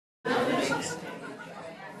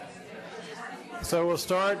So we'll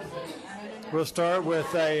start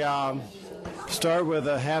with a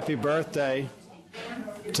happy birthday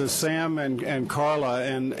to Sam and Carla,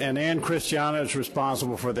 and Ann Christiana is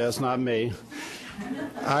responsible for this, not me.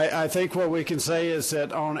 I think what we can say is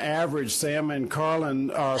that on average, Sam and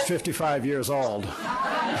Carlin are 55 years old.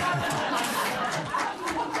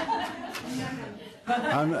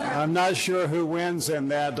 I'm not sure who wins in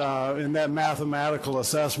that mathematical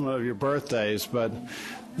assessment of your birthdays, but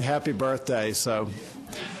happy birthday. So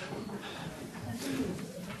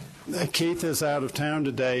Keith is out of town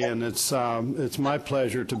today, and it's my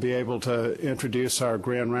pleasure to be able to introduce our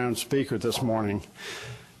Grand Round speaker this morning.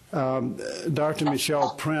 Dr.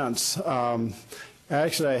 Michelle Prince.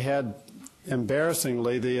 Actually, I had,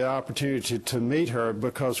 embarrassingly, the opportunity to meet her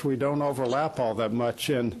because we don't overlap all that much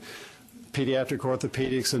in pediatric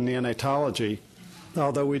orthopedics and neonatology,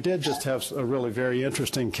 although we did just have a really very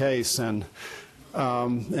interesting case, and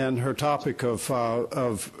her topic of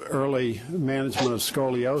early management of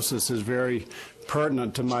scoliosis is very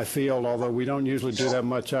pertinent to my field, although we don't usually do that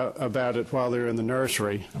much about it while they're in the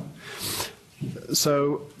nursery.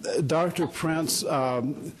 So Dr. Prince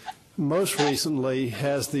most recently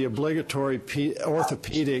has the obligatory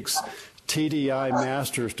orthopedics TDI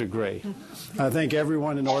master's degree. I think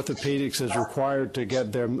everyone in orthopedics is required to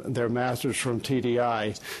get their master's from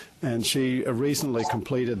TDI, and she recently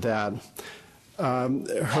completed that.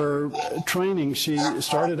 Her training, she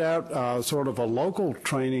started out sort of a local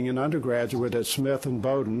training in undergraduate at Smith and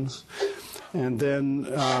Bowdoin, and then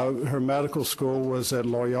her medical school was at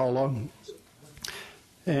Loyola.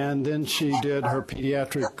 And then she did her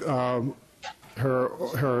pediatric, her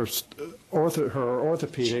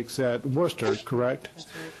orthopedics at Worcester, correct?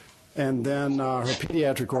 And then her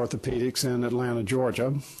pediatric orthopedics in Atlanta,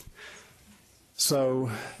 Georgia.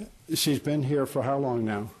 So she's been here for how long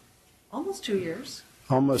now? Almost 2 years.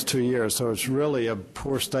 Almost 2 years. So it's really a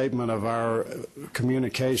poor statement of our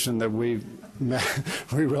communication that we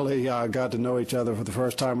really got to know each other for the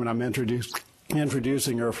first time when I'm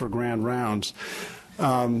introducing her for Grand Rounds.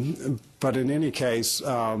 But in any case,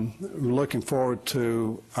 we're looking forward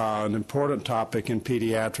to an important topic in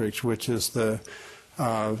pediatrics, which is the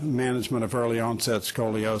management of early onset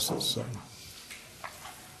scoliosis. So.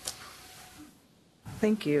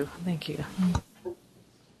 Thank you. Thank you.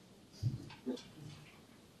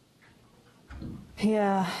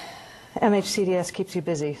 Yeah, MHCDS keeps you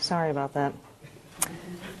busy. Sorry about that.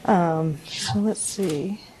 So let's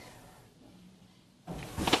see.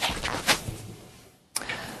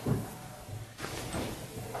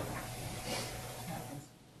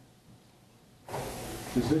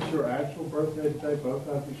 Is this your actual birthday today? Both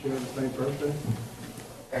of you share the same birthday?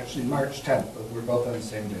 Actually, March 10th, but we're both on the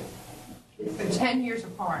same day. But 10 years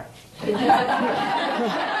apart.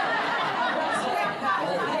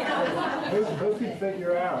 Who can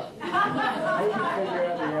figure out? Who can figure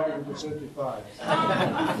out the average of 55?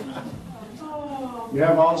 You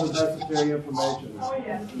have all the necessary information. Oh,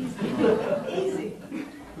 yes. Easy.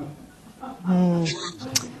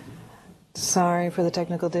 Sorry for the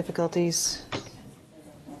technical difficulties.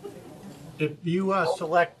 If you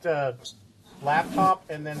select laptop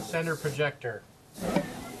and then center projector.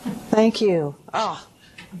 Thank you. Ah,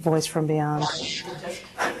 voice from beyond.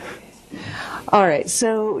 All right,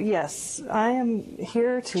 so yes, I am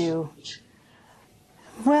here to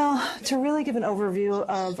really give an overview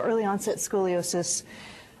of early onset scoliosis.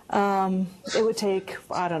 It would take,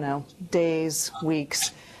 I don't know, days,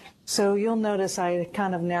 weeks. So you'll notice I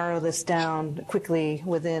kind of narrow this down quickly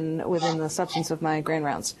within the substance of my Grand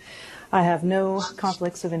Rounds. I have no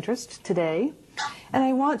conflicts of interest today, and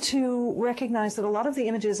I want to recognize that a lot of the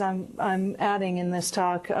images I'm adding in this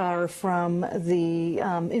talk are from the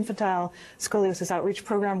Infantile Scoliosis Outreach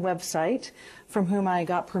Program website, from whom I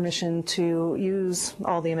got permission to use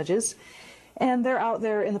all the images. And they're out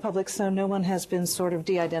there in the public, so no one has been sort of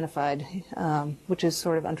de-identified, which is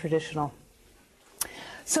sort of untraditional.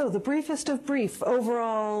 So the briefest of brief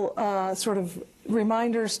overall sort of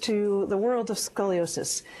reminders to the world of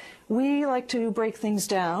scoliosis. We like to break things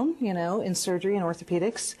down, in surgery and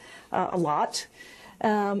orthopedics a lot.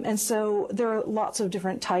 And so there are lots of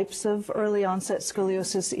different types of early onset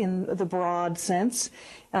scoliosis in the broad sense.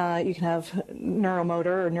 You can have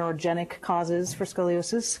neuromotor or neurogenic causes for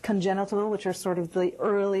scoliosis, congenital, which are sort of the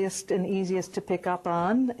earliest and easiest to pick up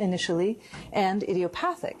on initially, and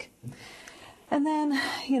idiopathic. And then,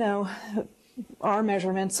 our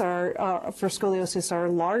measurements are for scoliosis are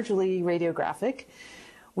largely radiographic.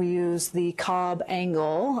 We use the Cobb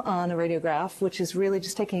angle on a radiograph, which is really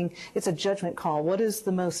just it's a judgment call. What is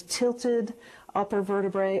the most tilted upper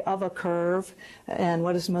vertebrae of a curve and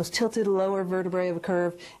what is the most tilted lower vertebrae of a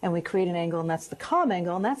curve, and we create an angle, and that's the Cobb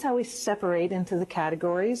angle, and that's how we separate into the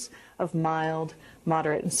categories of mild,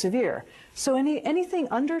 moderate, and severe. So anything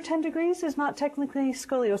under 10 degrees is not technically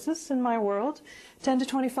scoliosis in my world. 10 to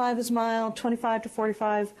 25 is mild, 25 to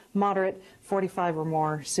 45 moderate, 45 or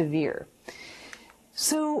more severe.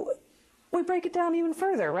 So we break it down even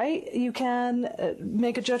further, right? You can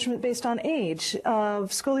make a judgment based on age.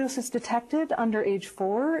 Scoliosis detected under age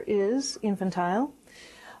 4 is infantile.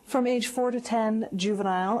 From age 4 to 10,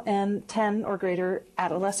 juvenile, and 10 or greater,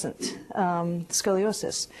 adolescent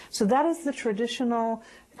scoliosis. So that is the traditional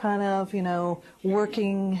kind of,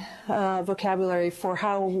 working vocabulary for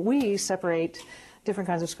how we separate different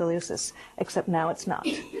kinds of scoliosis, except now it's not.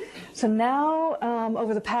 So now,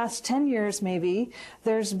 over the past 10 years maybe,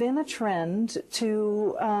 there's been a trend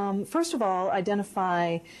to, first of all,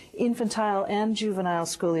 identify infantile and juvenile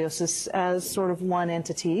scoliosis as sort of one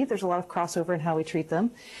entity. There's a lot of crossover in how we treat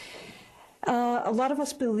them. A lot of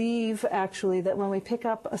us believe, actually, that when we pick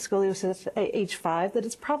up a scoliosis at age 5, that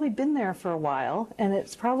it's probably been there for a while, and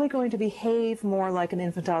it's probably going to behave more like an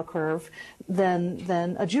infantile curve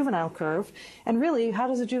than a juvenile curve. And really, how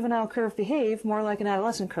does a juvenile curve behave? More like an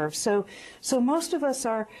adolescent curve. So most of us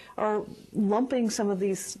are lumping some of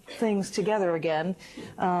these things together again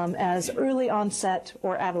as early onset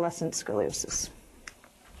or adolescent scoliosis.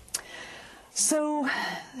 So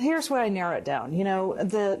here's where I narrow it down.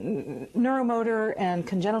 The neuromotor and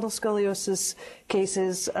congenital scoliosis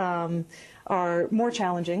cases are more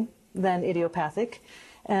challenging than idiopathic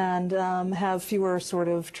and have fewer sort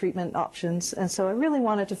of treatment options. And so I really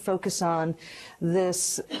wanted to focus on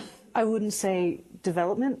this, I wouldn't say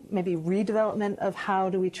development, maybe redevelopment of how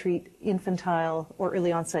do we treat infantile or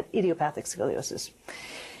early onset idiopathic scoliosis.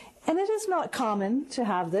 And it is not common to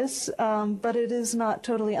have this, but it is not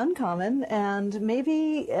totally uncommon, and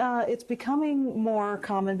maybe it's becoming more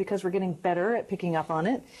common because we're getting better at picking up on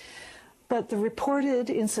it. But the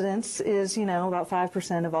reported incidence is, about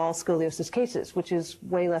 5% of all scoliosis cases, which is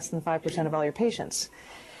way less than 5% of all your patients.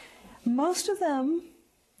 Most of them,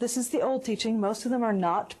 this is the old teaching, most of them are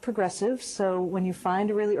not progressive, so when you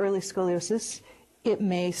find a really early scoliosis, it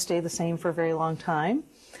may stay the same for a very long time.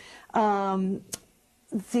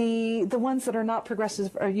 The ones that are not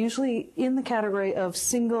progressive are usually in the category of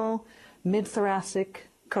single mid-thoracic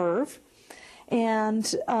curve. And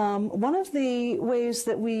one of the ways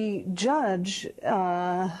that we judge,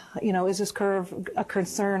 is this curve a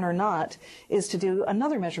concern or not, is to do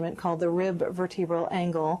another measurement called the rib vertebral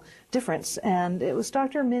angle difference. And it was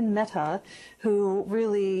Dr. Min Mehta who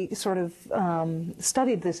really sort of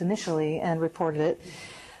studied this initially and reported it.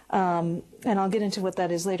 And I'll get into what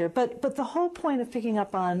that is later. But the whole point of picking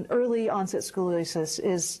up on early onset scoliosis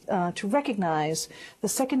is to recognize the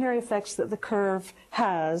secondary effects that the curve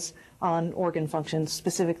has on organ function,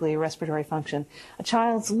 specifically respiratory function. A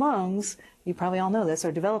child's lungs, you probably all know this,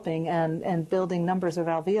 are developing and building numbers of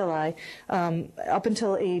alveoli up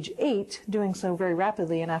until age 8, doing so very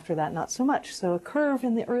rapidly, and after that not so much. So a curve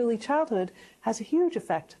in the early childhood has a huge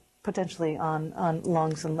effect potentially on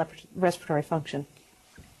lungs and respiratory function.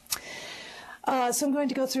 So I'm going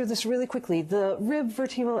to go through this really quickly. The rib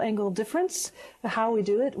vertebral angle difference, how we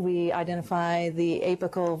do it, we identify the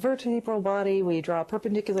apical vertebral body, we draw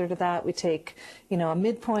perpendicular to that, we take, a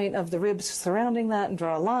midpoint of the ribs surrounding that and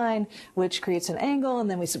draw a line, which creates an angle,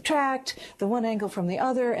 and then we subtract the one angle from the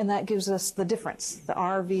other, and that gives us the difference, the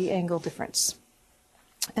RV angle difference.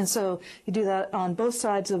 And so you do that on both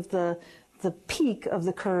sides of the peak of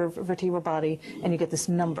the curved vertebral body, and you get this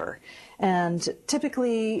number. And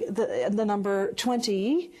typically, the number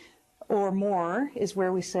 20 or more is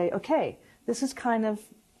where we say, okay, this is kind of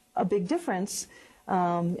a big difference,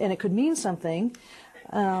 and it could mean something.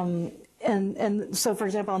 And so, for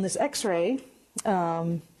example, on this X-ray,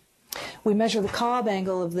 we measure the Cobb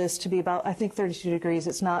angle of this to be about, I think, 32 degrees.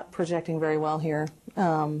 It's not projecting very well here.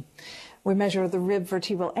 We measure the rib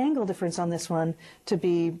vertebral angle difference on this one to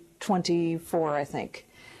be 24, I think.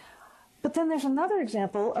 But then there's another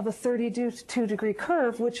example of a 32-degree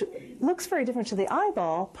curve, which looks very different to the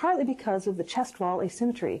eyeball, partly because of the chest wall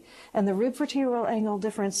asymmetry. And the rib vertebral angle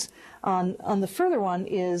difference on the further one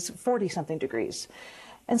is 40-something degrees.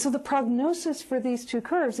 And so the prognosis for these two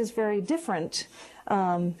curves is very different.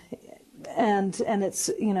 And it's,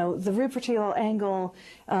 the rib vertebral angle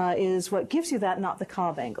is what gives you that, not the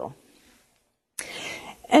Cobb angle.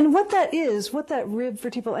 And what that rib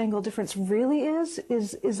vertebral angle difference really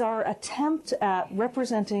is our attempt at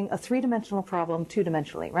representing a three-dimensional problem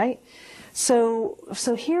two-dimensionally, right? So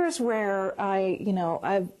here's where I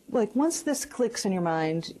like once this clicks in your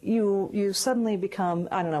mind, you suddenly become,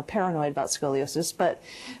 I don't know, paranoid about scoliosis, but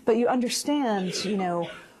you understand,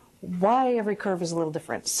 why every curve is a little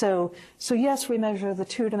different. So yes, we measure the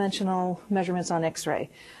two-dimensional measurements on X-ray,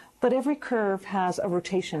 but every curve has a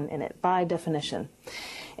rotation in it by definition.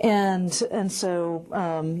 And so,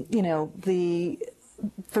 the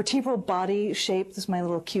vertebral body shape, this is my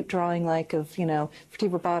little cute drawing of,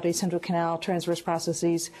 vertebral body, central canal, transverse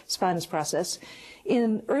processes, spinous process.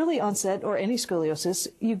 In early onset or any scoliosis,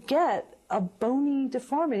 you get a bony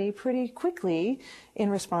deformity pretty quickly in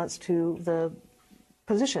response to the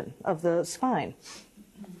position of the spine.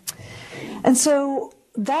 And so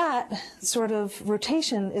that sort of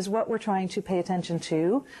rotation is what we're trying to pay attention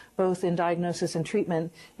to, both in diagnosis and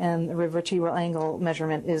treatment, and the vertebral angle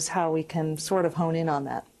measurement is how we can sort of hone in on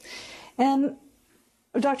that. And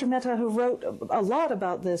Dr. Mehta, who wrote a lot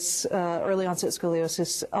about this early onset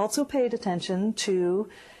scoliosis, also paid attention to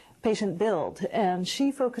patient build, and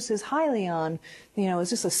she focuses highly on, is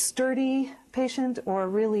this a sturdy patient or a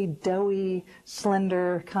really doughy,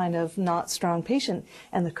 slender, kind of not strong patient?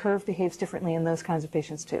 And the curve behaves differently in those kinds of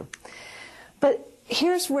patients too. But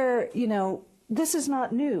here's where, this is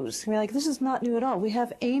not news. This is not new at all. We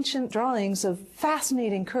have ancient drawings of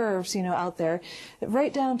fascinating curves, out there,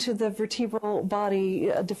 right down to the vertebral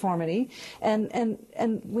body deformity. And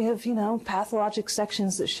we have, pathologic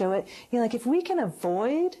sections that show it. If we can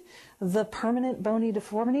avoid the permanent bony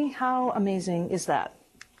deformity, how amazing is that?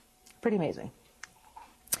 Pretty amazing.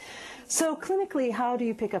 So clinically, how do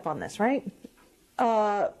you pick up on this, right?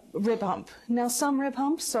 Rib hump. Now, some rib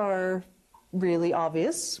humps are really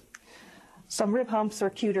obvious. Some rib humps are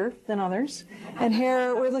cuter than others. And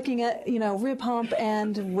here we're looking at, rib hump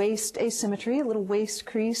and waist asymmetry. A little waist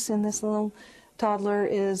crease in this little toddler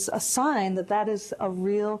is a sign that that is a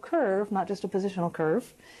real curve, not just a positional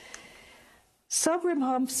curve. Subrib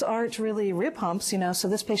humps aren't really rib humps, so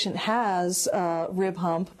this patient has a rib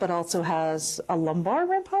hump, but also has a lumbar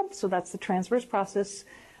rib hump, so that's the transverse process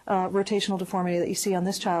rotational deformity that you see on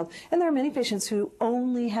this child. And there are many patients who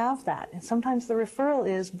only have that, and sometimes the referral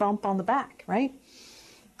is bump on the back, right?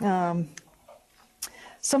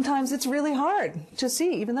 Sometimes it's really hard to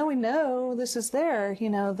see, even though we know this is there,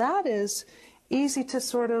 that is easy to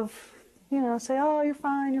sort of say, oh, you're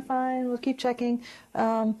fine, we'll keep checking.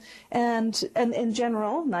 And in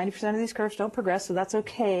general, 90% of these curves don't progress, so that's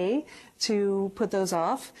okay to put those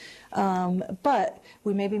off. But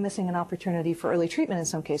we may be missing an opportunity for early treatment in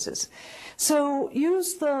some cases. So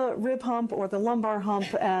use the rib hump or the lumbar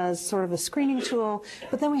hump as sort of a screening tool,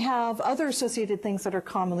 but then we have other associated things that are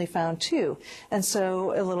commonly found too. And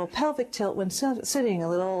so a little pelvic tilt when sitting, a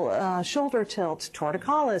little shoulder tilt,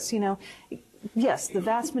 torticollis, yes, the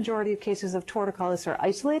vast majority of cases of torticollis are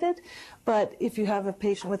isolated, but if you have a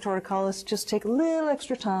patient with torticollis, just take a little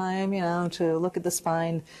extra time, to look at the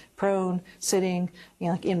spine, prone, sitting,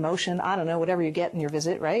 in motion, I don't know, whatever you get in your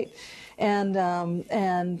visit, right? And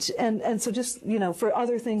so just, for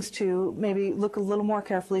other things too, maybe look a little more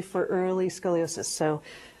carefully for early scoliosis. So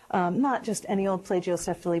not just any old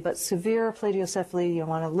plagiocephaly, but severe plagiocephaly, you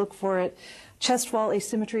want to look for it. Chest wall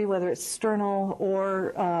asymmetry, whether it's sternal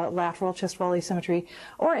or lateral chest wall asymmetry,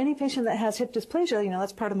 or any patient that has hip dysplasia,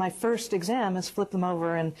 that's part of my first exam is flip them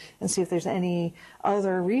over and see if there's any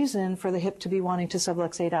other reason for the hip to be wanting to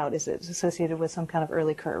subluxate out. Is it associated with some kind of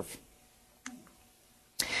early curve?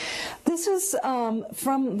 This is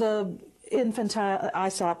from the infantile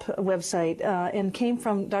ISOP website and came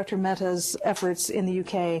from Dr. Mehta's efforts in the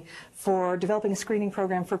UK for developing a screening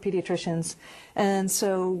program for pediatricians. And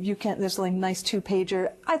so there's a nice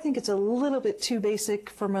 2-pager. I think it's a little bit too basic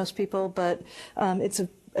for most people, but it's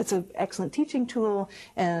an excellent teaching tool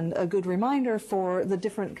and a good reminder for the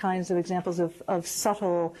different kinds of examples of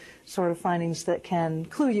subtle sort of findings that can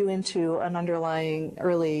clue you into an underlying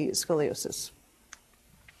early scoliosis.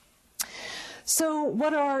 So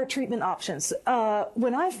what are treatment options?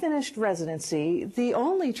 When I finished residency, the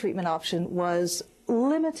only treatment option was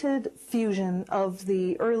limited fusion of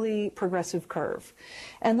the early progressive curve.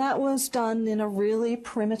 And that was done in a really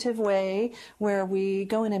primitive way where we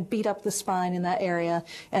go in and beat up the spine in that area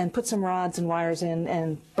and put some rods and wires in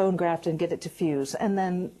and bone graft and get it to fuse. And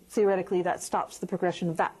then theoretically that stops the progression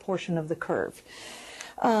of that portion of the curve.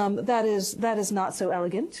 That is not so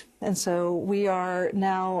elegant, and so we are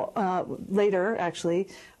now, later actually,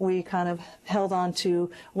 we kind of held on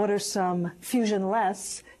to what are some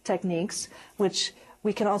fusion-less techniques, which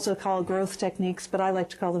we can also call growth techniques, but I like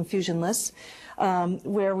to call them fusionless,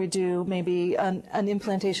 where we do maybe an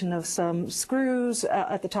implantation of some screws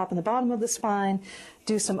at the top and the bottom of the spine,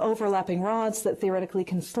 do some overlapping rods that theoretically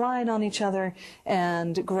can slide on each other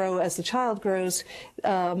and grow as the child grows,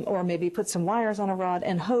 or maybe put some wires on a rod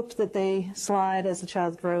and hope that they slide as the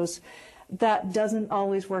child grows. That doesn't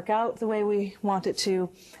always work out the way we want it to,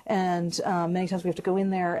 and many times we have to go in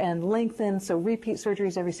there and lengthen, so repeat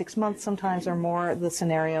surgeries every 6 months sometimes are more the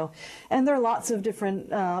scenario. And there are lots of different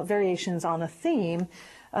variations on a theme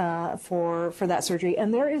for that surgery,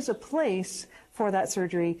 and there is a place for that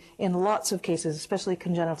surgery in lots of cases, especially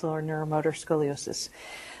congenital or neuromotor scoliosis.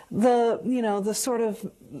 The sort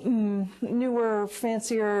of newer,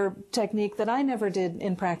 fancier technique that I never did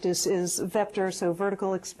in practice is VEPTR, so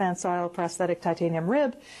vertical expansile prosthetic titanium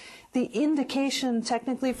rib. The indication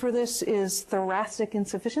technically for this is thoracic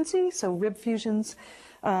insufficiency, so rib fusions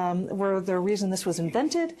were the reason this was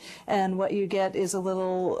invented, and what you get is a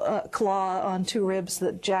little claw on two ribs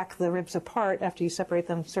that jack the ribs apart after you separate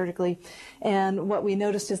them surgically. And what we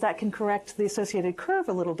noticed is that can correct the associated curve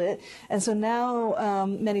a little bit, and so now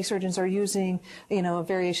many surgeons are using a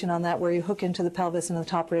variation on that where you hook into the pelvis and the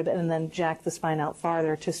top rib and then jack the spine out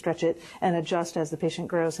farther to stretch it and adjust as the patient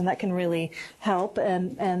grows, and that can really help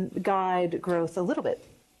and guide growth a little bit.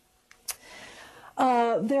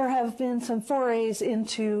 There have been some forays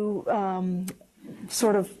into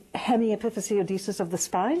sort of hemiepiphysiodesis of the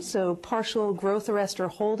spine, so partial growth arrest or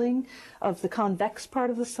holding of the convex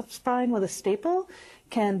part of the spine with a staple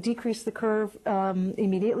can decrease the curve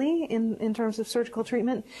immediately in terms of surgical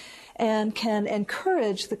treatment, and can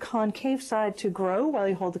encourage the concave side to grow while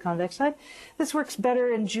you hold the convex side. This works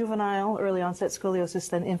better in juvenile early onset scoliosis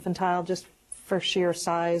than infantile, just for sheer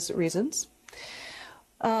size reasons.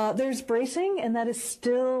 There's bracing, and that is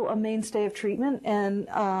still a mainstay of treatment, and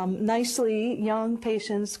nicely young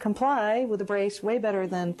patients comply with the brace way better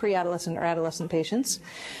than pre-adolescent or adolescent patients.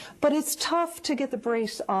 But it's tough to get the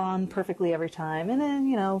brace on perfectly every time, and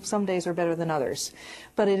then, some days are better than others.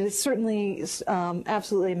 But it is certainly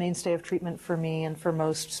absolutely a mainstay of treatment for me and for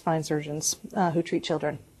most spine surgeons who treat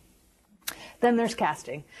children. Then there's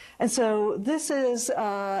casting. And so this is,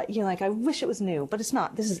 I wish it was new, but it's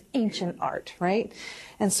not. This is ancient art, right?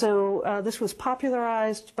 And so this was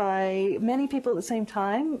popularized by many people at the same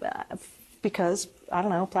time because,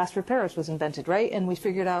 plaster of Paris was invented, right? And we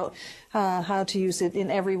figured out how to use it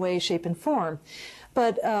in every way, shape, and form.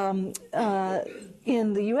 But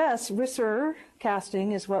in the U.S., Risser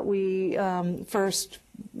casting is what we first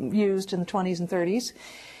used in the 20s and 30s.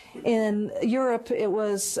 In Europe, it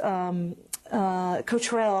was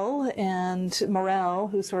Cottrell and Morel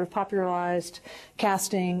who sort of popularized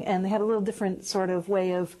casting, and they had a little different sort of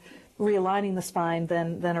way of realigning the spine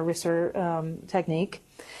than a Risser technique.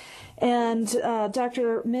 And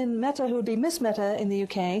Dr. Min Mehta, who would be Miss Mehta in the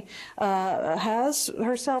UK, has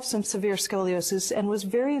herself some severe scoliosis and was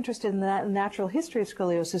very interested in that natural history of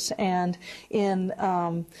scoliosis and in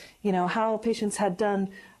how patients had done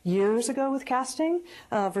years ago with casting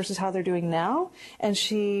versus how they're doing now. And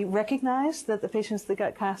she recognized that the patients that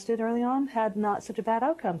got casted early on had not such a bad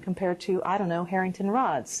outcome compared to, Harrington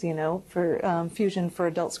rods, for fusion for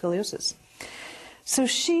adult scoliosis. So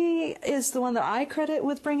she is the one that I credit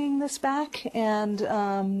with bringing this back, and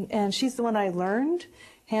she's the one I learned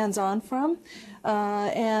hands-on from.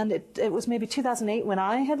 And it was maybe 2008 when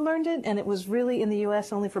I had learned it, and it was really in the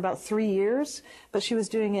U.S. only for about 3 years, but she was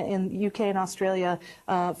doing it in UK and Australia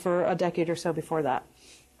for a decade or so before that.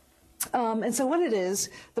 And so what it is,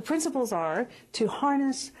 the principles are to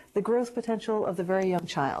harness the growth potential of the very young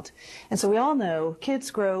child. And so we all know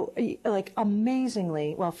kids grow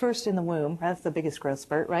amazingly, well, first in the womb, that's the biggest growth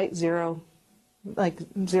spurt, right? Zero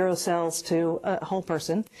cells to a whole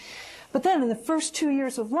person. But then in the first 2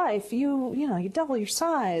 years of life, you double your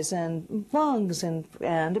size and lungs and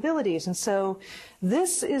abilities. And so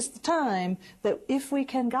this is the time that if we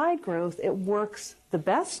can guide growth, it works the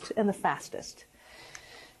best and the fastest.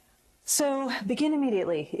 So begin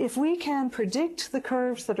immediately. If we can predict the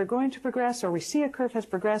curves that are going to progress, or we see a curve has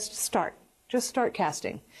progressed, just start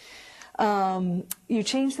casting. You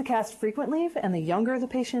change the cast frequently, and the younger the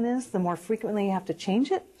patient is, the more frequently you have to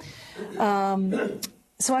change it.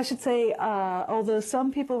 So I should say, although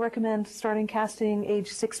some people recommend starting casting age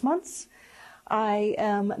 6 months, I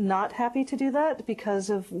am not happy to do that because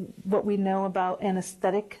of what we know about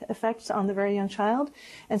anesthetic effects on the very young child.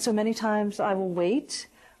 And so many times I will wait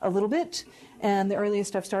a little bit, and the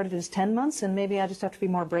earliest I've started is 10 months, and maybe I just have to be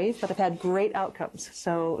more brave, but I've had great outcomes.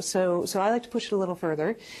 So I like to push it a little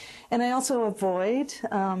further. And I also avoid,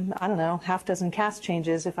 I don't know, half dozen cast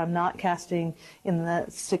changes if I'm not casting in the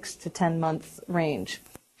 6 to 10 month range.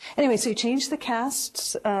 Anyway, so you change the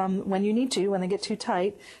casts when you need to, when they get too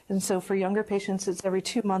tight. And so for younger patients, it's every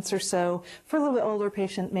 2 months or so. For a little bit older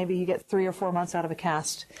patient, maybe you get 3 or 4 months out of a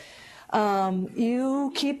cast.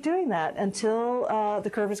 You keep doing that until the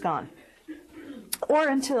curve is gone, or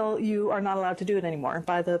until you are not allowed to do it anymore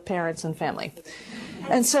by the parents and family.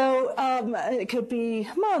 And so it could be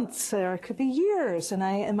months, or it could be years.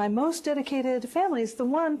 And my most dedicated family is the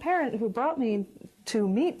one parent who brought me to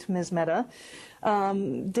meet Ms. Mehta.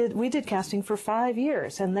 We did casting for 5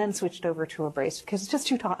 years and then switched over to a brace because it's just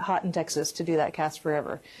too hot in Texas to do that cast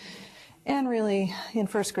forever. And really, in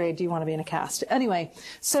first grade, do you want to be in a cast? Anyway,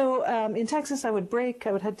 so in Texas, I would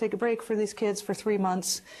have to take a break for these kids for 3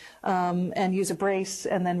 months and use a brace,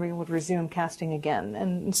 and then we would resume casting again.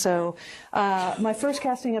 And so my first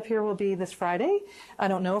casting up here will be this Friday. I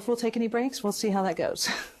don't know if we'll take any breaks. We'll see how that goes.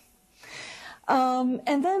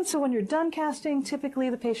 And then, so when you're done casting,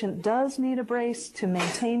 typically the patient does need a brace to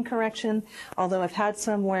maintain correction, although I've had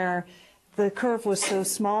some where the curve was so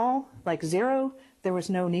small, like 0, there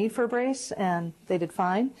was no need for a brace, and they did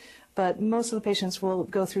fine. But most of the patients will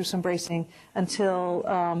go through some bracing until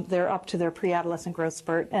they're up to their pre-adolescent growth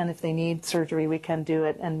spurt, and if they need surgery, we can do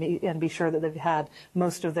it and be sure that they've had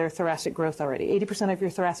most of their thoracic growth already. 80% of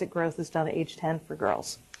your thoracic growth is done at age 10 for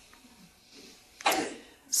girls.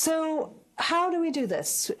 So how do we do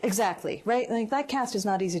this exactly, right? Like, that cast is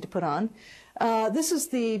not easy to put on. This is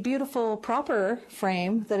the beautiful proper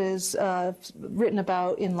frame that is written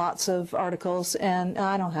about in lots of articles, and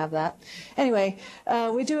I don't have that. Anyway,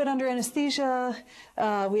 we do it under anesthesia.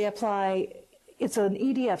 We apply, it's an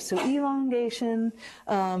EDF, so elongation,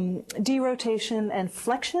 derotation, and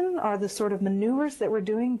flexion are the sort of maneuvers that we're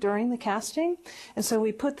doing during the casting. And so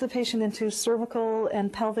we put the patient into cervical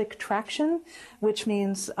and pelvic traction, which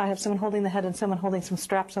means I have someone holding the head and someone holding some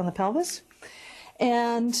straps on the pelvis.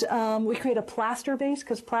 And we create a plaster base,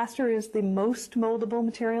 because plaster is the most moldable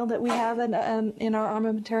material that we have in our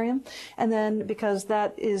armamentarium. And then because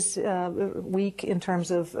that is weak in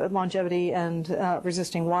terms of longevity and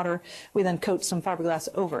resisting water, we then coat some fiberglass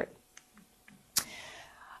over it.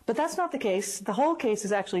 But that's not the case. The whole case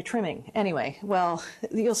is actually trimming. Anyway, well,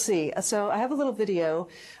 you'll see. So I have a little video,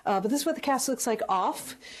 but this is what the cast looks like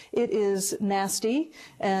off. It is nasty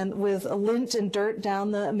and with a lint and dirt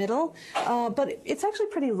down the middle, but it's actually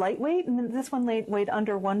pretty lightweight, and this one weighed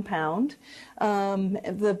under 1 pound.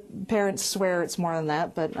 The parents swear it's more than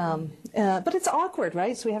that, but it's awkward,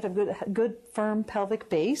 right? So we have to have a good firm pelvic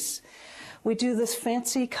base. We do this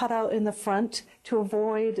fancy cutout in the front to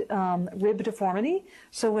avoid rib deformity.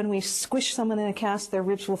 So when we squish someone in a cast, their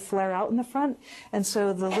ribs will flare out in the front. And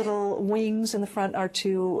so the little wings in the front are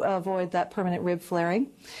to avoid that permanent rib flaring.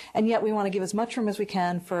 And yet we want to give as much room as we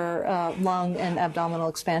can for lung and abdominal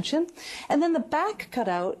expansion. And then the back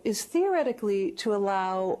cutout is theoretically to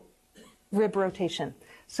allow rib rotation.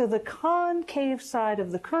 So the concave side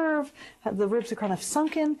of the curve, the ribs are kind of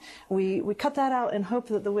sunken. We cut that out and hope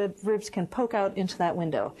that the ribs can poke out into that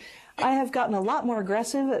window. I have gotten a lot more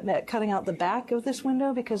aggressive at cutting out the back of this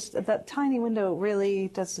window, because that tiny window really,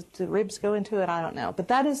 does the ribs go into it? I don't know. But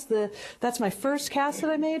that's my first cast that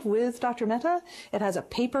I made with Dr. Mehta. It has a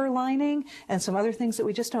paper lining and some other things that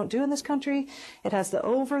we just don't do in this country. It has the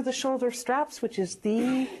over-the-shoulder straps, which is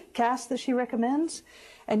the cast that she recommends.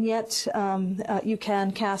 And yet you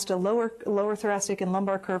can cast a lower thoracic and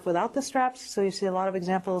lumbar curve without the straps. So you see a lot of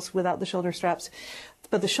examples without the shoulder straps.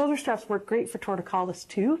 But the shoulder straps work great for torticollis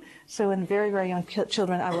too. So in very, very young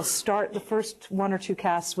children, I will start the first 1 or 2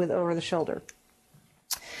 casts with over the shoulder.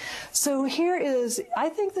 So here is, I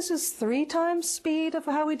think this is 3 times speed of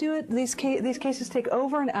how we do it. These cases take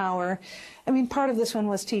over an hour. I mean, part of this one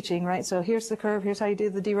was teaching, right? So here's the curve, here's how you do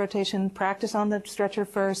the derotation, practice on the stretcher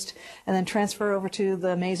first, and then transfer over to the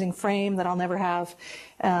amazing frame that I'll never have,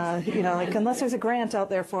 like unless there's a grant out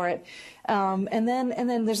there for it. And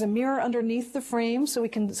then there's a mirror underneath the frame, so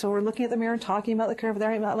we're looking at the mirror and talking about the curve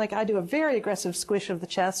there. Like, I do a very aggressive squish of the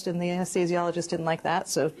chest, and the anesthesiologist didn't like that,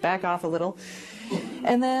 so back off a little.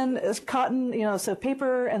 And then cotton, so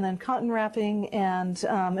paper and then cotton wrapping, and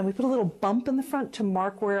we put a little bump in the front to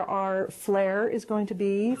mark where our flare is going to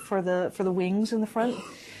be for the wings in the front.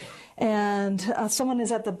 And someone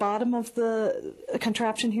is at the bottom of the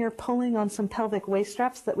contraption here pulling on some pelvic waist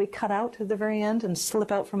straps that we cut out at the very end and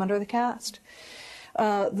slip out from under the cast.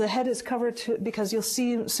 The head is covered because you'll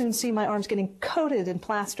soon see my arms getting coated in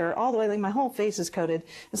plaster all the way. Like my whole face is coated,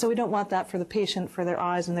 and so we don't want that for the patient, for their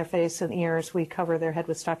eyes and their face and ears. We cover their head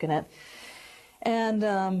with stockinette.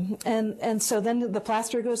 And so then the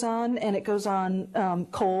plaster goes on, and it goes on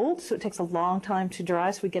cold, so it takes a long time to dry,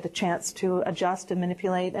 so we get a chance to adjust and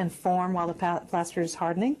manipulate and form while the plaster is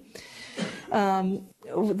hardening. We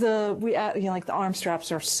add, like the arm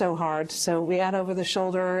straps are so hard, so we add over the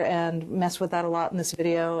shoulder and mess with that a lot in this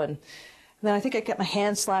video. And then I think I get my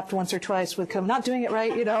hand slapped once or twice with not doing it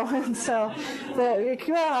right, and so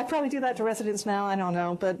I probably do that to residents now, I don't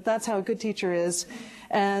know, but that's how a good teacher is.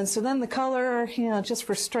 And so then the color, just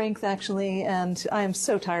for strength actually, and I am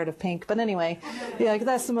so tired of pink, but anyway,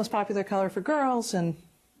 that's the most popular color for girls, and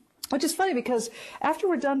which is funny because after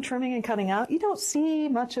we're done trimming and cutting out, you don't see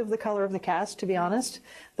much of the color of the cast, to be honest.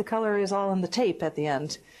 The color is all in the tape at the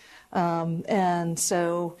end. And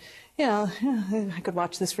so, I could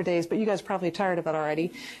watch this for days, but you guys are probably tired of it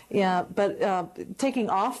already. Yeah, but taking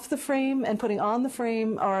off the frame and putting on the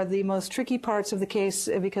frame are the most tricky parts of the case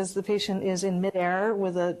because the patient is in midair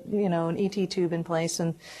with an ET tube in place.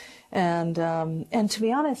 And to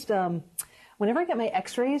be honest, whenever I get my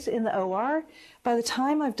x-rays in the OR, by the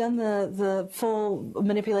time I've done the full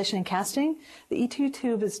manipulation and casting, the E2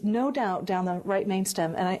 tube is no doubt down the right main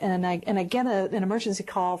stem, and I get an emergency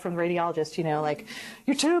call from the radiologist, like,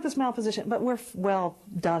 your tube is malpositioned, but we're well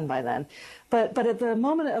done by then. But at the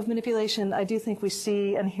moment of manipulation, I do think we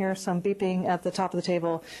see and hear some beeping at the top of the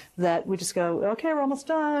table that we just go, okay, we're almost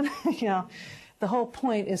done. The whole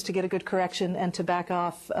point is to get a good correction and to back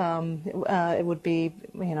off. It would be,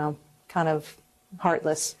 kind of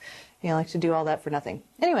heartless, like to do all that for nothing.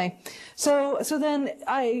 Anyway, so then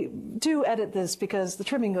I do edit this because the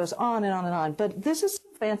trimming goes on and on and on. But this is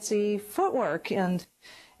fancy footwork, and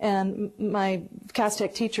my cast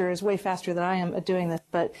tech teacher is way faster than I am at doing this.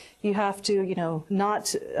 But you have to,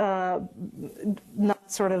 not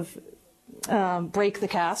sort of break the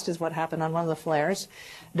cast is what happened on one of the flares.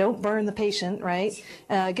 Don't burn the patient, right?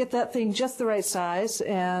 Get that thing just the right size,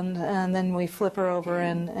 and then we flip her over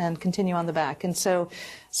and continue on the back. And so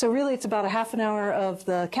really it's about a half an hour of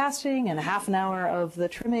the casting and a half an hour of the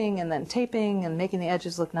trimming and then taping and making the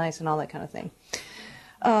edges look nice and all that kind of thing.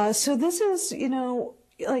 So this is,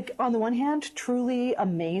 like on the one hand, truly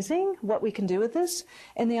amazing what we can do with this.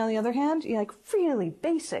 And on the other hand, really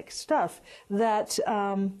basic stuff that,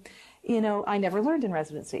 I never learned in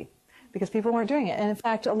residency because people weren't doing it. And in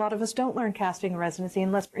fact, a lot of us don't learn casting in residency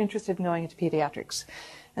unless we're interested in going into pediatrics.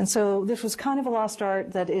 And so this was kind of a lost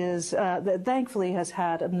art that that thankfully has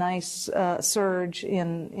had a nice surge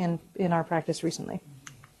in our practice recently.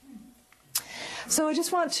 So I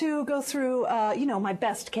just want to go through, my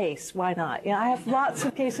best case. Why not? I have lots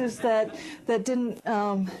of cases that didn't,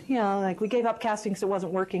 like we gave up casting because it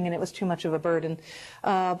wasn't working and it was too much of a burden.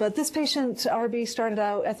 But this patient, RB, started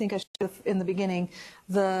out, I think I should have in the beginning,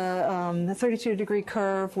 the 32-degree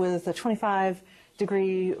curve with a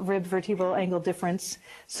 25-degree rib vertebral angle difference.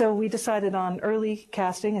 So we decided on early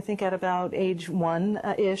casting, I think at about age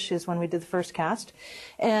 1-ish is when we did the first cast.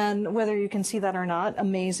 And whether you can see that or not,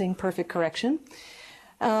 amazing, perfect correction.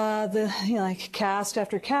 Cast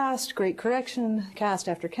after cast, great correction, cast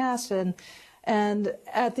after cast. And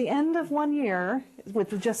at the end of 1 year,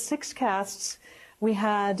 with just 6 casts, we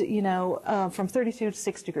had, from 32 to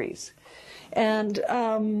 6 degrees. And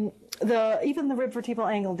even the rib vertebral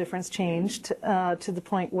angle difference changed to the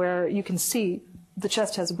point where you can see the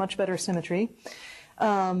chest has much better symmetry.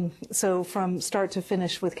 So from start to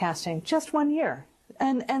finish with casting, just 1 year.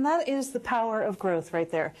 And that is the power of growth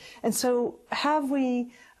right there. And so have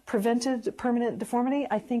we prevented permanent deformity?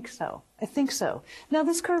 I think so. Now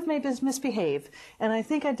this curve may misbehave, and I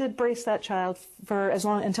think I did brace that child for as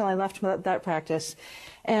long until I left that practice.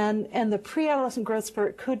 And the pre-adolescent growth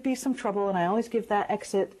spurt could be some trouble, and I always give that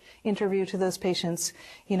exit interview to those patients.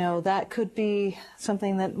 That could be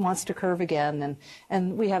something that wants to curve again,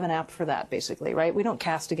 and we have an app for that basically, right? We don't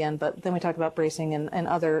cast again, but then we talk about bracing and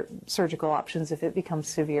other surgical options if it becomes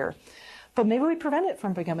severe. But maybe we prevent it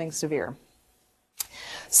from becoming severe.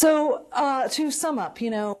 So to sum up,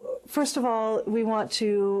 first of all, we want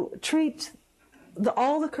to treat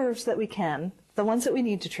all the curves that we can, the ones that we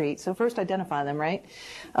need to treat. So first identify them, right,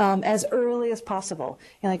 as early as possible.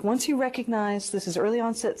 Once you recognize this is early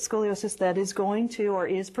onset scoliosis that is going to or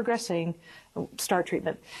is progressing, start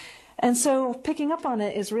treatment. And so picking up on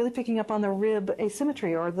it is really picking up on the rib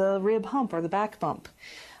asymmetry or the rib hump or the back bump.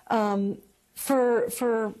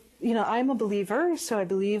 For I'm a believer, so I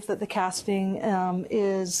believe that the casting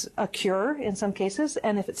is a cure in some cases,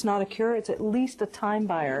 and if it's not a cure, it's at least a time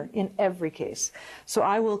buyer in every case. So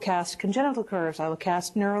I will cast congenital curves, I will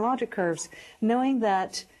cast neurologic curves, knowing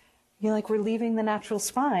that we're leaving the natural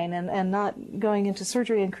spine and not going into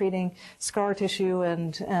surgery and creating scar tissue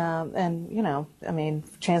and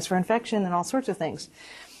chance for infection and all sorts of things.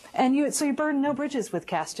 And so you burn no bridges with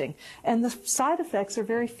casting. And the side effects are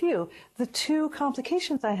very few. The two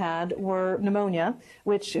complications I had were pneumonia,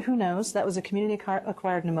 which, who knows, that was a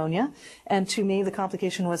community-acquired pneumonia. And to me, the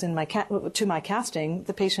complication was in my casting.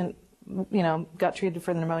 The patient got treated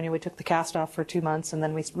for the pneumonia. We took the cast off for 2 months, and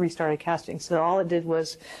then we restarted casting. So all it did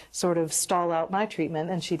was sort of stall out my treatment,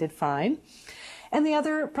 and she did fine. And the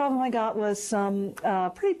other problem I got was some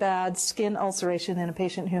pretty bad skin ulceration in a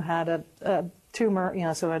patient who had a tumor,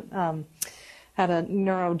 had a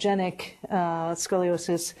neurogenic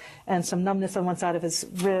scoliosis and some numbness on one side of his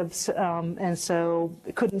ribs, and so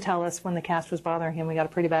couldn't tell us when the cast was bothering him. We got a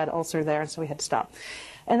pretty bad ulcer there, and so we had to stop.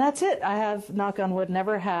 And that's it. I have, knock on wood,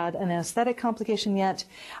 never had an anesthetic complication yet.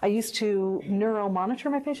 I used to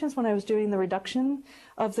neuromonitor my patients when I was doing the reduction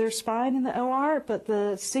of their spine in the OR, but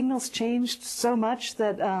the signals changed so much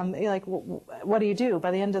that, what do you do?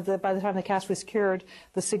 By the time the cast was cured,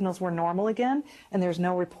 the signals were normal again, and there's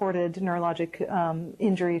no reported neurologic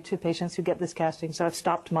injury to patients who get this casting, so I've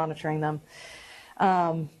stopped monitoring them.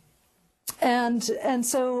 And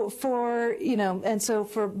so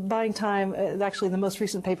for buying time, actually the most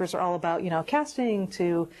recent papers are all about casting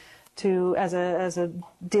as a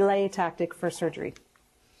delay tactic for surgery.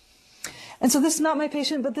 And so this is not my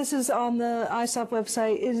patient, but this is on the ISOP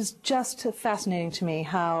website. It is just fascinating to me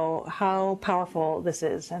how powerful this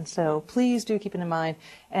is. And so please do keep it in mind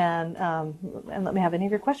and let me have any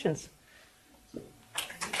of your questions.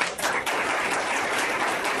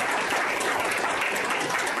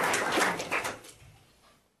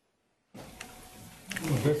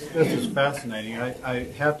 Well, this is fascinating. I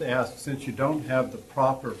have to ask, since you don't have the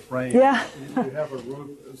proper frame, yeah. Do you have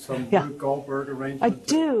Rube Goldberg arrangement? I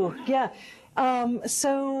do, yeah.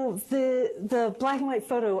 So the black and white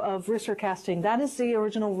photo of Risser casting, that is the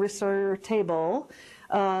original Risser table,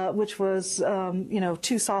 which was,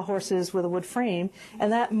 2 sawhorses with a wood frame,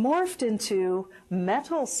 and that morphed into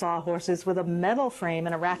metal sawhorses with a metal frame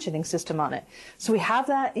and a ratcheting system on it. So we have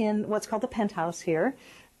that in what's called the penthouse here.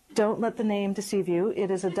 Don't let the name deceive you.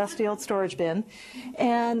 It is a dusty old storage bin.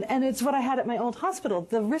 And it's what I had at my old hospital.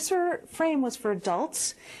 The Risser frame was for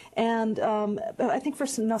adults, and I think for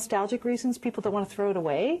some nostalgic reasons, people don't want to throw it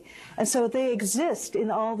away. And so they exist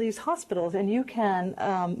in all these hospitals, and you can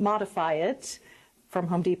modify it from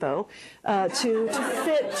Home Depot to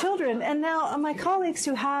fit children. And now my colleagues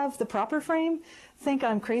who have the proper frame think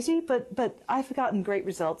I'm crazy, but I've gotten great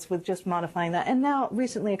results with just modifying that. And now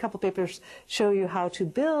recently a couple papers show you how to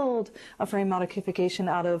build a frame modification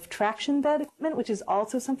out of traction bed equipment, which is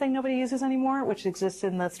also something nobody uses anymore, which exists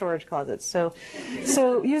in the storage closets. So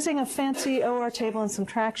using a fancy OR table and some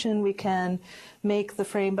traction, we can make the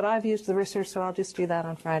frame. But I've used the Risser, so I'll just do that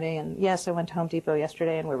on Friday. And yes, I went to Home Depot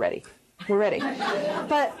yesterday, and we're ready. We're ready.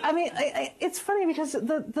 But, I mean, it's funny because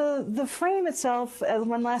the frame itself,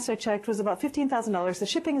 when last I checked, was about $15,000. The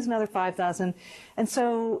shipping is another $5,000. And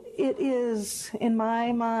so it is, in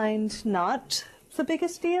my mind, not the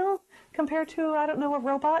biggest deal compared to, I don't know, a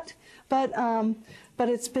robot. But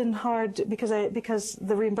it's been hard because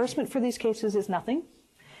the reimbursement for these cases is nothing.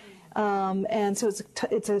 And so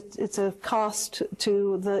it's a cost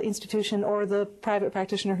to the institution or the private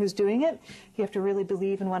practitioner who's doing it. You have to really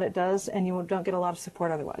believe in what it does, and you don't get a lot of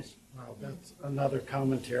support otherwise. Well, that's another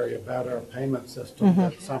commentary about our payment system. Mm-hmm.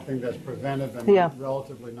 That's something that's preventive and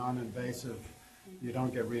relatively non-invasive. You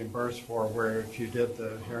don't get reimbursed for, where if you did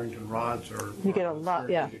the Harrington rods or you get a lot,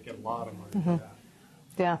 surgery, you get a lot of money for that.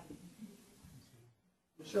 Yeah.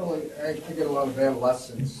 Michelle, I get a lot of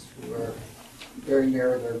adolescents who are very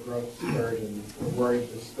near their growth spurt and are worried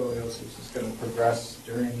the scoliosis is going to progress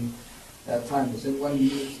during that time. Has anyone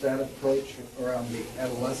used that approach around the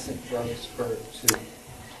adolescent growth spurt to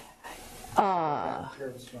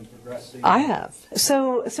curves from progressing? I have.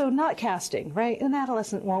 So not casting, right? An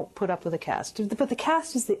adolescent won't put up with a cast, but the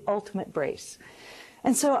cast is the ultimate brace.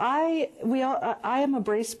 And so I am a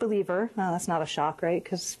brace believer. Now, that's not a shock, right?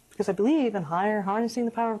 Because I believe in harnessing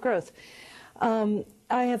the power of growth.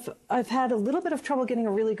 I've had a little bit of trouble getting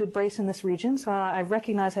a really good brace in this region, so I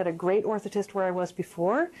recognize I had a great orthotist where I was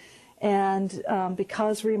before, and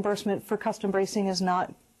because reimbursement for custom bracing is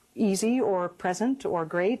not easy or present or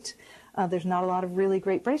great, there's not a lot of really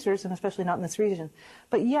great bracers, and especially not in this region.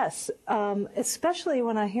 But yes, especially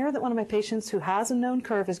when I hear that one of my patients who has a known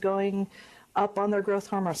curve is going up on their growth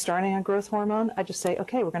hormone or starting on growth hormone, I just say,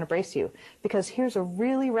 okay, we're going to brace you because here's a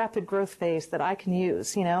really rapid growth phase that I can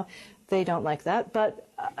use. They don't like that, but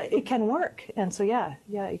it can work. And so, yeah,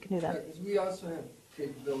 you can do that. Because we also have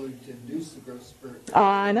capability to induce the growth spurt.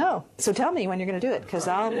 I know. So tell me when you're going to do it, because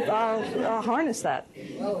I'll harness that.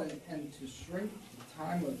 Well, and to shrink the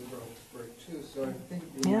time of the growth spurt too. So I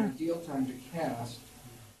think the Yeah. ideal time to cast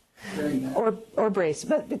during that. Or brace,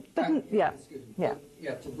 but yeah, Excuse me. yeah.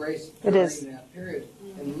 Yeah, to brace It during is. that period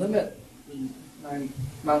and limit the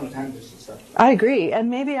amount of time to susceptible. I agree, and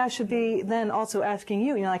maybe I should be then also asking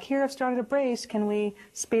you. Like here, I've started a brace. Can we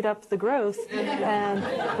speed up the growth? And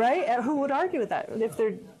right, who would argue with that if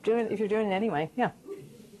you're doing it anyway? Yeah.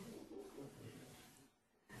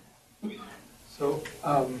 So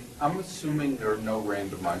I'm assuming there are no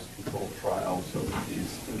randomized controlled trials of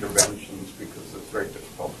these interventions because it's very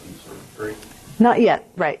difficult in surgery. Not yet,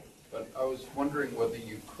 right? But I was wondering whether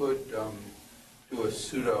you could do a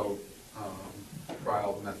pseudo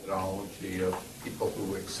trial methodology of people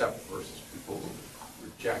who accept versus people who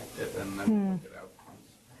reject it, and then look at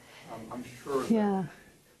outcomes. I'm sure that Yeah.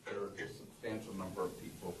 there are a substantial number of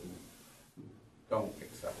people who don't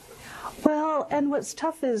accept it. Well, and what's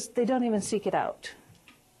tough is they don't even seek it out.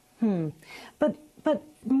 But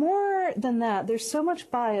more than that, there's so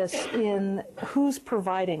much bias in who's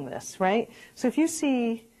providing this, right? So if you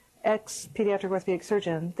see ex-pediatric orthopedic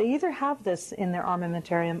surgeon, they either have this in their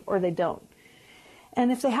armamentarium or they don't. And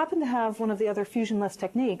if they happen to have one of the other fusionless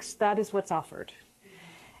techniques, that is what's offered.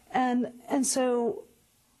 And so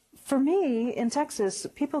for me, in Texas,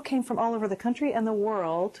 people came from all over the country and the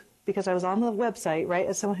world because I was on the website, right,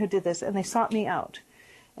 as someone who did this, and they sought me out.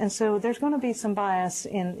 And so there's going to be some bias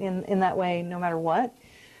in that way no matter what,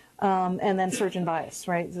 and then surgeon bias,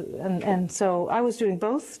 right? And so I was doing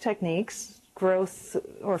both techniques, growth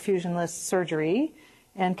or fusionless surgery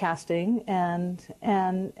and casting, and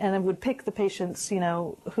I would pick the patients,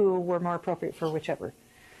 who were more appropriate for whichever.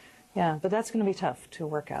 Yeah, but that's going to be tough to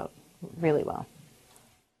work out really well.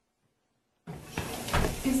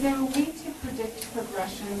 Is there a way to predict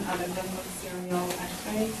progression other than with serial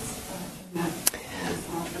x-rays in that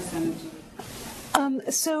small percentage?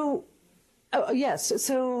 Yes.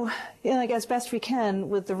 So, as best we can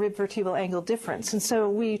with the rib vertebral angle difference. And so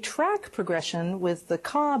we track progression with the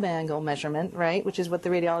Cobb angle measurement, right, which is what the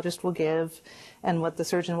radiologist will give and what the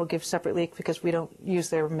surgeon will give separately because we don't use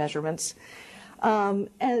their measurements. But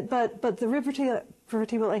the rib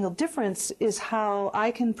vertebral angle difference is how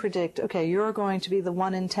I can predict, okay, you're going to be the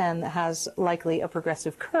 1 in 10 that has likely a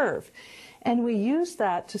progressive curve. And we use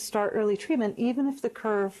that to start early treatment, even if the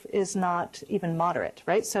curve is not even moderate,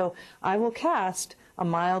 right? So I will cast a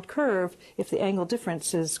mild curve if the angle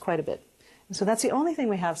difference is quite a bit. And so that's the only thing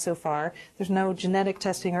we have so far. There's no genetic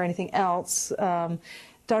testing or anything else.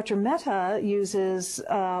 Dr. Mehta uses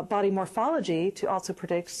body morphology to also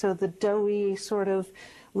predict. So the doughy sort of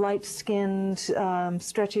light-skinned,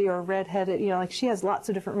 stretchy or red-headed, like she has lots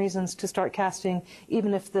of different reasons to start casting,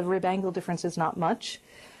 even if the rib angle difference is not much.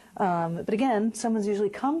 But again, someone's usually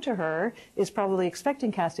come to her, is probably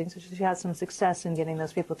expecting casting, so she has some success in getting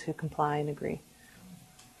those people to comply and agree.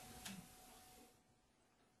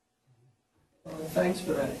 Thanks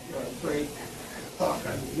for that great talk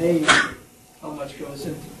on maybe how much goes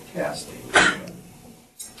into casting.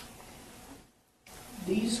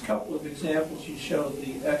 These couple of examples you showed,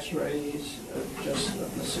 the x-rays, just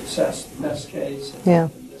the success, the best case,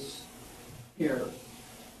 and this here.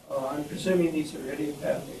 I'm presuming these are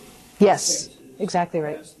idiopathic Yes, cases. exactly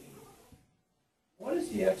right. What is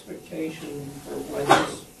the expectation for when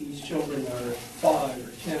these children are 5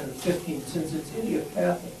 or 10 or 15, since it's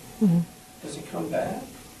idiopathic? Mm-hmm. Does it come back?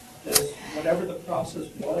 Does whatever the process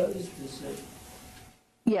was, does it?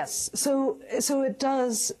 Yes, so it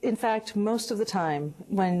does. In fact, most of the time,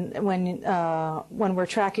 when we're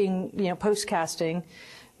tracking, post casting,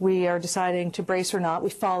 we are deciding to brace or not. We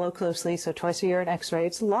follow closely, so twice a year an X-ray.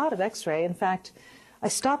 It's a lot of X-ray. In fact, I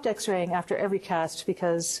stopped X-raying after every cast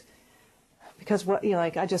because what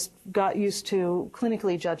I just got used to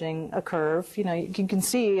clinically judging a curve. You can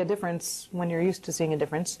see a difference when you're used to seeing a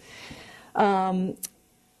difference.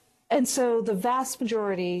 And so the vast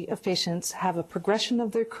majority of patients have a progression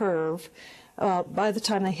of their curve by the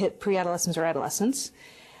time they hit pre-adolescence or adolescence.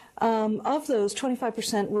 Of those,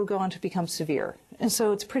 25% will go on to become severe. And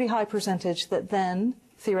so it's a pretty high percentage that then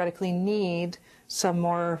theoretically need some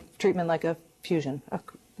more treatment like a fusion,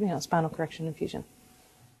 spinal correction and fusion.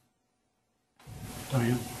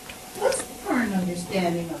 Diane? What's the current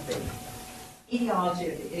understanding of the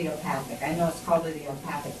etiology of the idiopathic? I know it's called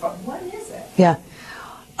idiopathic, but what is it? Yeah.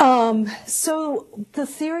 So the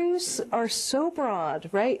theories are so broad,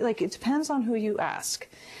 right? Like, it depends on who you ask.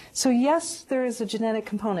 So yes, there is a genetic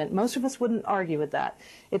component. Most of us wouldn't argue with that.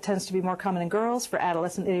 It tends to be more common in girls for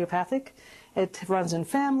adolescent idiopathic. It runs in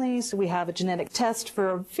families. We have a genetic test for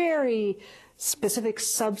a very specific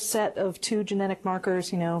subset of 2 genetic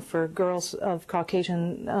markers, you know, for girls of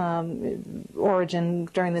Caucasian origin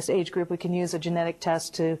during this age group. We can use a genetic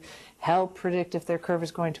test to help predict if their curve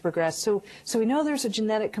is going to progress. So we know there's a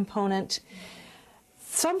genetic component.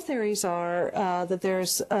 Some theories are that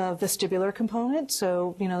there's a vestibular component,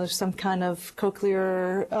 so, you know, there's some kind of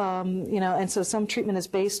cochlear, you know, and so some treatment is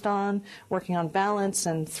based on working on balance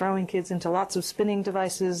and throwing kids into lots of spinning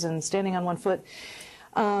devices and standing on one foot.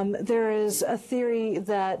 There is a theory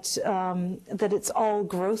that that it's all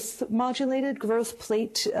growth modulated, growth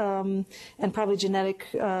plate, and probably genetic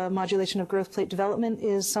modulation of growth plate development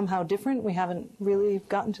is somehow different. We haven't really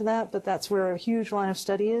gotten to that, but that's where a huge line of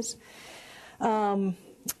study is. I mean,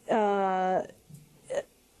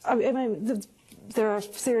 there are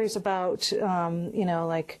theories about, you know,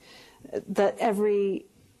 like that every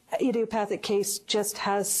idiopathic case just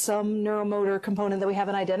has some neuromotor component that we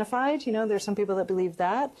haven't identified. You know, there's some people that believe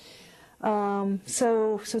that.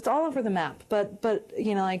 So it's all over the map. But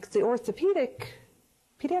you know, like the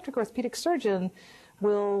pediatric orthopedic surgeon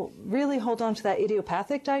will really hold on to that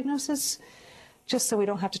idiopathic diagnosis, just so we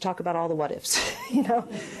don't have to talk about all the what ifs, you know,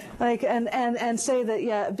 like, and say that,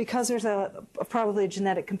 yeah, because there's probably a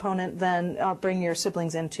genetic component, then bring your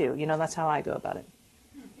siblings in too. You know, that's how I go about it.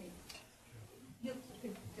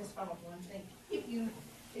 Just follow up one thing.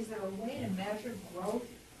 Is there a way to measure growth,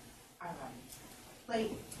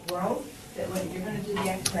 plate growth, that when you're going to do the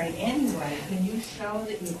X-ray anyway, can you show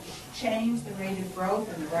that you change the rate of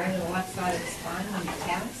growth on the right or the left side of the spine when you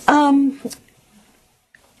cast?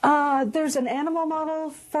 There's an animal model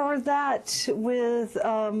for that with,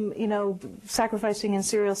 you know, sacrificing and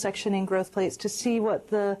serial sectioning growth plates to see what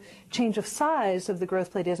the change of size of the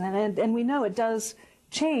growth plate is. And we know it does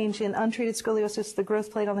change in untreated scoliosis. The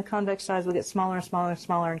growth plate on the convex side will get smaller and smaller and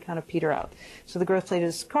smaller and kind of peter out. So the growth plate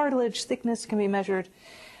is cartilage, thickness can be measured.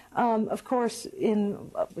 Of course, in,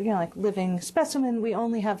 you know, like living specimen, we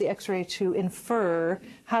only have the X-ray to infer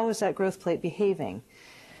how is that growth plate behaving.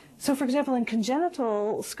 So, for example, in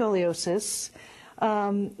congenital scoliosis,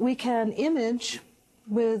 we can image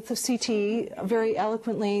with the CT very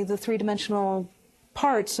eloquently the 3-dimensional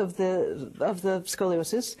parts of the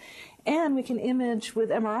scoliosis, and we can image with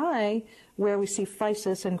MRI where we see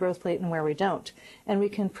physis and growth plate and where we don't. And we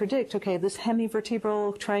can predict, okay, this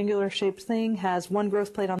hemivertebral triangular-shaped thing has one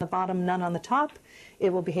growth plate on the bottom, none on the top.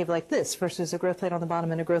 It will behave like this versus a growth plate on the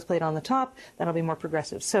bottom and a growth plate on the top. That'll be more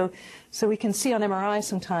progressive. So we can see on MRI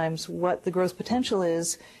sometimes what the growth potential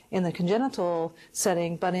is in the congenital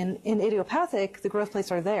setting, but in idiopathic, the growth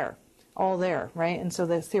plates are there, all there, right? And so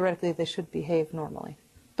theoretically they should behave normally.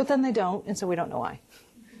 But then they don't, and so we don't know why.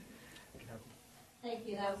 Thank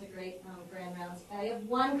you. That was a great grand rounds. I have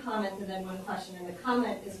one comment and then one question, and the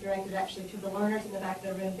comment is directed actually to the learners in the back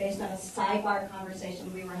of the room based on a sidebar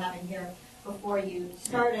conversation we were having here before you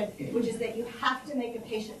started, which is that you have to make a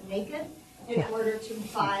patient naked in order to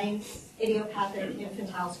find idiopathic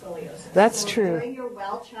infantile scoliosis. That's so true. During your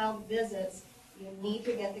well child visits, you need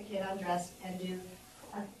to get the kid undressed and do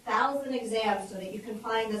 1,000 exams so that you can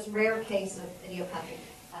find this rare case of idiopathic.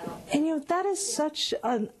 And you know, that is such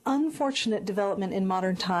an unfortunate development in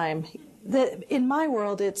modern time. That in my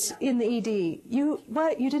world, it's in the ED. You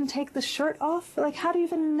didn't take the shirt off? Like, how do you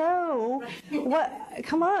even know what?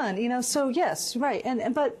 Come on, you know. So yes, right.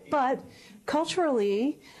 But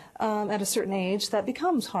culturally, at a certain age, that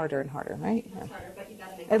becomes harder and harder, right? Yeah. Harder, but you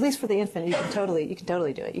gotta make At least for the infant, you can totally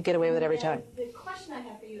do it. You get away with it every time. The question I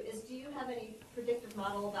have for you is, do you have any predictive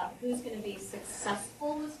model about who's going to be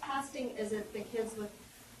successful with casting? Is it the kids with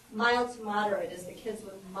mild to moderate? Is the kids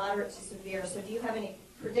with moderate to severe? So do you have any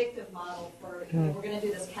predictive model for, you know, we're going to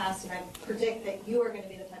do this cast, and I predict that you are going to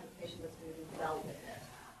be the type of patient that's going to do well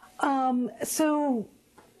with it? So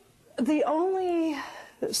the only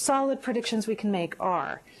solid predictions we can make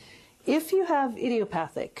are, if you have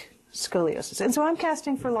idiopathic scoliosis, and so I'm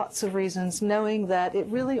casting for lots of reasons, knowing that it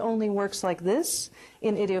really only works like this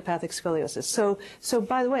in idiopathic scoliosis. So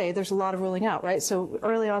by the way, there's a lot of ruling out, right? So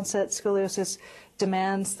early onset scoliosis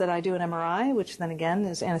demands that I do an MRI, which then again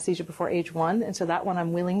is anesthesia before age 1, and so that one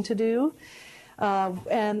I'm willing to do.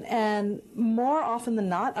 And more often than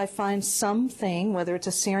not, I find something, whether it's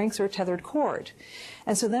a syrinx or a tethered cord.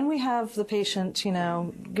 And so then we have the patient,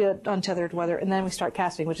 get untethered, and then we start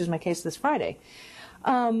casting, which is my case this Friday.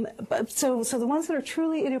 So the ones that are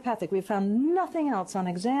truly idiopathic, we've found nothing else on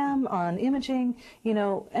exam, on imaging,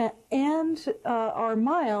 and are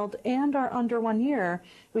mild and are under 1 year,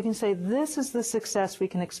 we can say this is the success we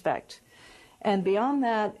can expect. And beyond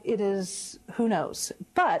that, it is who knows.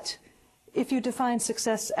 But if you define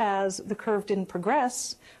success as the curve didn't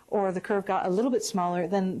progress or the curve got a little bit smaller,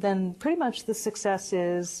 then pretty much the success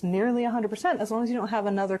is nearly 100%, as long as you don't have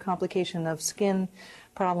another complication of skin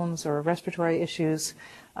problems or respiratory issues.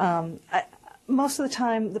 Most of the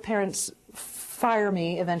time, the parents fire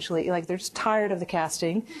me eventually, like they're just tired of the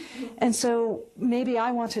casting. And so maybe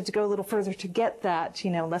I wanted to go a little further to get that,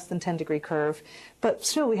 less than 10-degree curve. But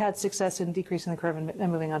still, we had success in decreasing the curve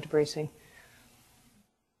and moving on to bracing.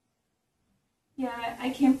 Yeah, I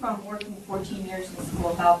came from working 14 years in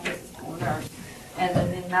school health as a school nurse. And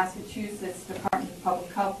then in Massachusetts, Department of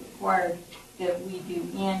Public Health required that we do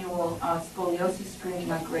annual scoliosis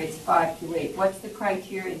screening on grades 5 to 8. What's the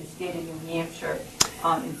criteria in the state of New Hampshire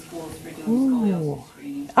in schools for doing scoliosis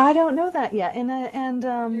screening? I don't know that yet. And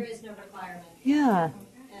there is no requirement. Yeah,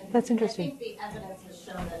 and that's interesting. I think the evidence has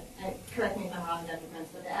shown that, correct me if I'm wrong, Dr. Prince,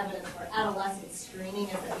 but the evidence for adolescent screening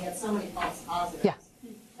is that we had so many false positives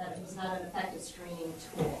that it was not an effective screening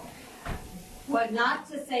tool. But not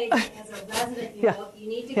to say that as a resident, you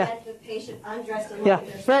need to get the patient undressed and look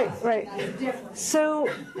at their right. That's different. So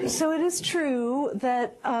it is true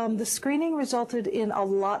that the screening resulted in a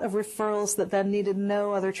lot of referrals that then needed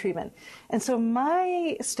no other treatment. And so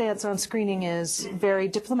my stance on screening is very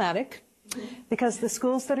diplomatic, because the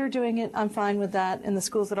schools that are doing it, I'm fine with that, and the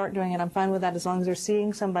schools that aren't doing it, I'm fine with that, as long as they're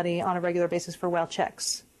seeing somebody on a regular basis for well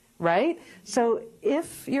checks, right? So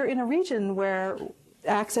if you're in a region where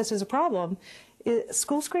access is a problem,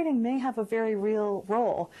 school screening may have a very real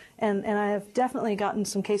role. And I have definitely gotten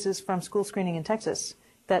some cases from school screening in Texas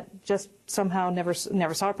that just somehow never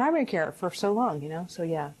saw primary care for so long, So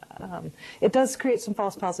yeah, it does create some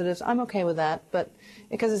false positives. I'm okay with that, but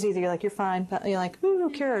because it's easy, you're like, you're fine. You're like, ooh,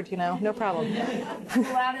 cured, no problem. So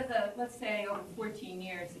out of the, let's say over 14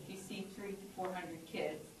 years, if you see 300 to 400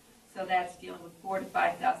 kids, so that's dealing with 4,000 to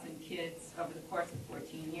 5,000 kids over the course of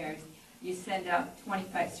 14 years, you send out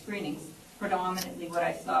 25 screenings. Predominantly what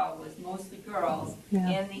I saw was mostly girls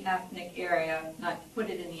in the ethnic area, not to put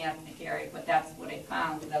it in the ethnic area, but that's what I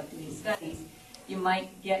found without doing studies. You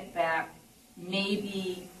might get back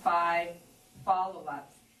maybe 5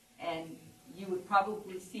 follow-ups, and you would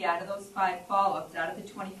probably see out of those 5 follow-ups, out of the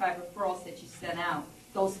 25 referrals that you sent out,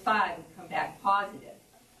 those 5 would come back positive.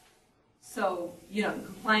 So, the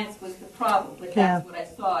compliance was the problem, but that's what I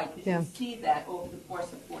saw. Because you see that over the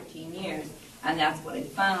course of 14 years, and that's what I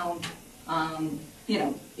found.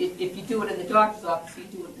 If you do it in the doctor's office, you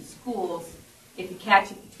do it in the schools, if you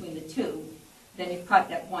catch it between the two, then you've caught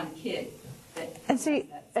that one kid.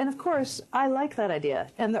 And of course, I like that idea,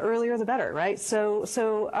 and the earlier the better, right?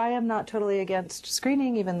 So I am not totally against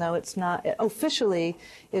screening, even though it's not, officially,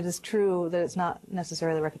 it is true that it's not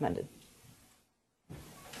necessarily recommended.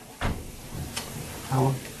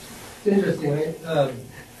 It's interesting.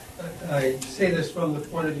 I say this from the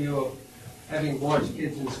point of view of having watched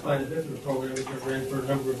kids in spina bifida program, which I've ran for a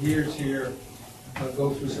number of years here,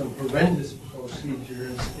 go through some horrendous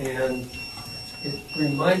procedures, and it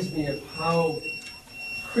reminds me of how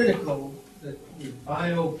critical the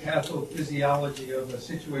biopathophysiology of a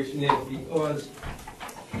situation is, because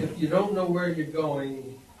if you don't know where you're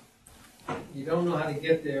going, you don't know how to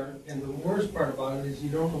get there, and the worst part about it is you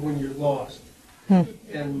don't know when you're lost.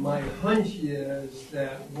 And my hunch is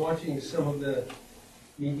that watching some of the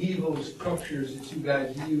medieval structures that you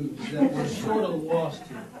guys use, that we're sort of lost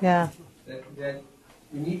here. Yeah. That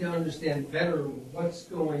we need to understand better what's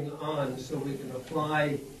going on so we can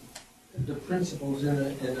apply the principles in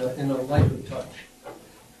a lighter touch.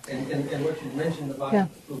 And what you mentioned about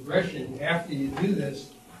progression, after you do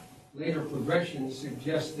this, later progression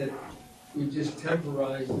suggests that we just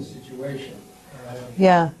temporize the situation.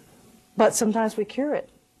 But sometimes we cure it.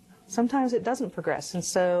 Sometimes it doesn't progress. And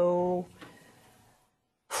so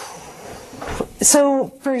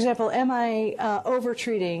for example, am I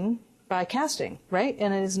over-treating by casting, right?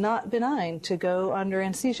 And it is not benign to go under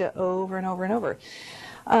anesthesia over and over and over.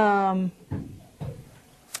 I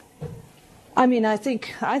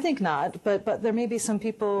think not, but there may be some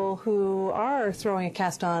people who are throwing a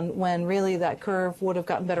cast on when really that curve would have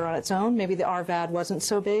gotten better on its own. Maybe the RVAD wasn't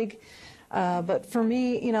so big. But for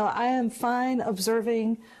me, I am fine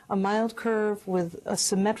observing a mild curve with a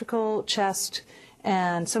symmetrical chest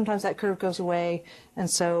And sometimes that curve goes away. And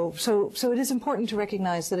so it is important to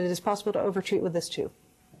recognize that it is possible to overtreat with this too.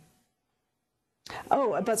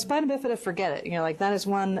 Oh, about spina bifida, forget it. Like that is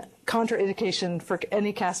one contraindication for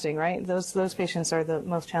any casting, right? Those patients are the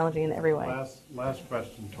most challenging in every way. Last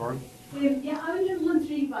question, Tori. Yeah, I was just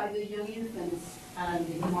wondering by the young infants and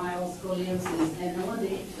the mild scoliosis, and I wonder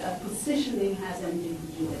if positioning has anything to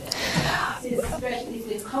do with it. Especially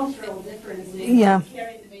with cultural differences,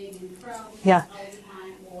 carrying the baby in front all the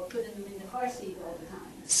time, or putting them in the car seat all the time.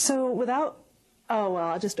 So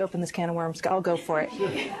I'll just open this can of worms. I'll go for it.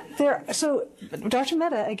 So Dr.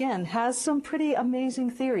 Mehta, again, has some pretty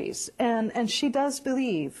amazing theories, and she does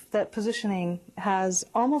believe that positioning has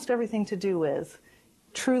almost everything to do with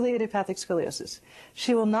truly idiopathic scoliosis.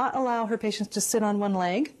 She will not allow her patients to sit on one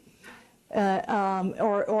leg,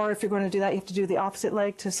 or if you're going to do that, you have to do the opposite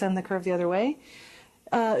leg to send the curve the other way.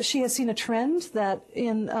 She has seen a trend that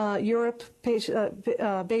in Europe,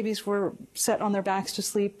 babies were set on their backs to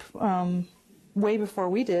sleep way before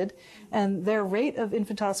we did, and their rate of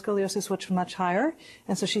infantile scoliosis was much higher,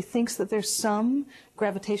 and so she thinks that there's some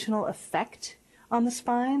gravitational effect on the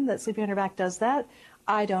spine, that sleeping on your back does that.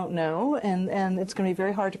 I don't know, and it's going to be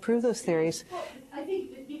very hard to prove those theories. Well, I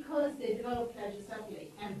think because they develop plagiocephaly,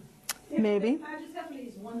 and maybe plagiocephaly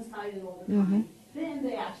is one-sided all the time, then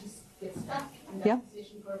they actually get stuck in that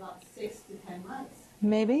position for about 6 to 10 months.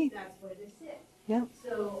 Maybe. That's where they sit. Yeah.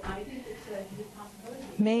 So I think it's a good possibility.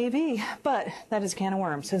 Maybe, but that is a can of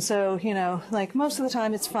worms. And so, like most of the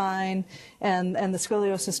time it's fine, and the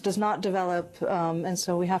scoliosis does not develop, and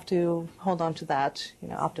so we have to hold on to that,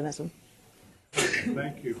 optimism.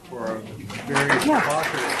 Thank you for a very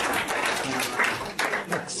talkative.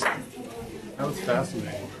 Thanks. That was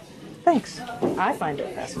fascinating. Thanks. I find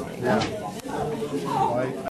it fascinating. Yeah.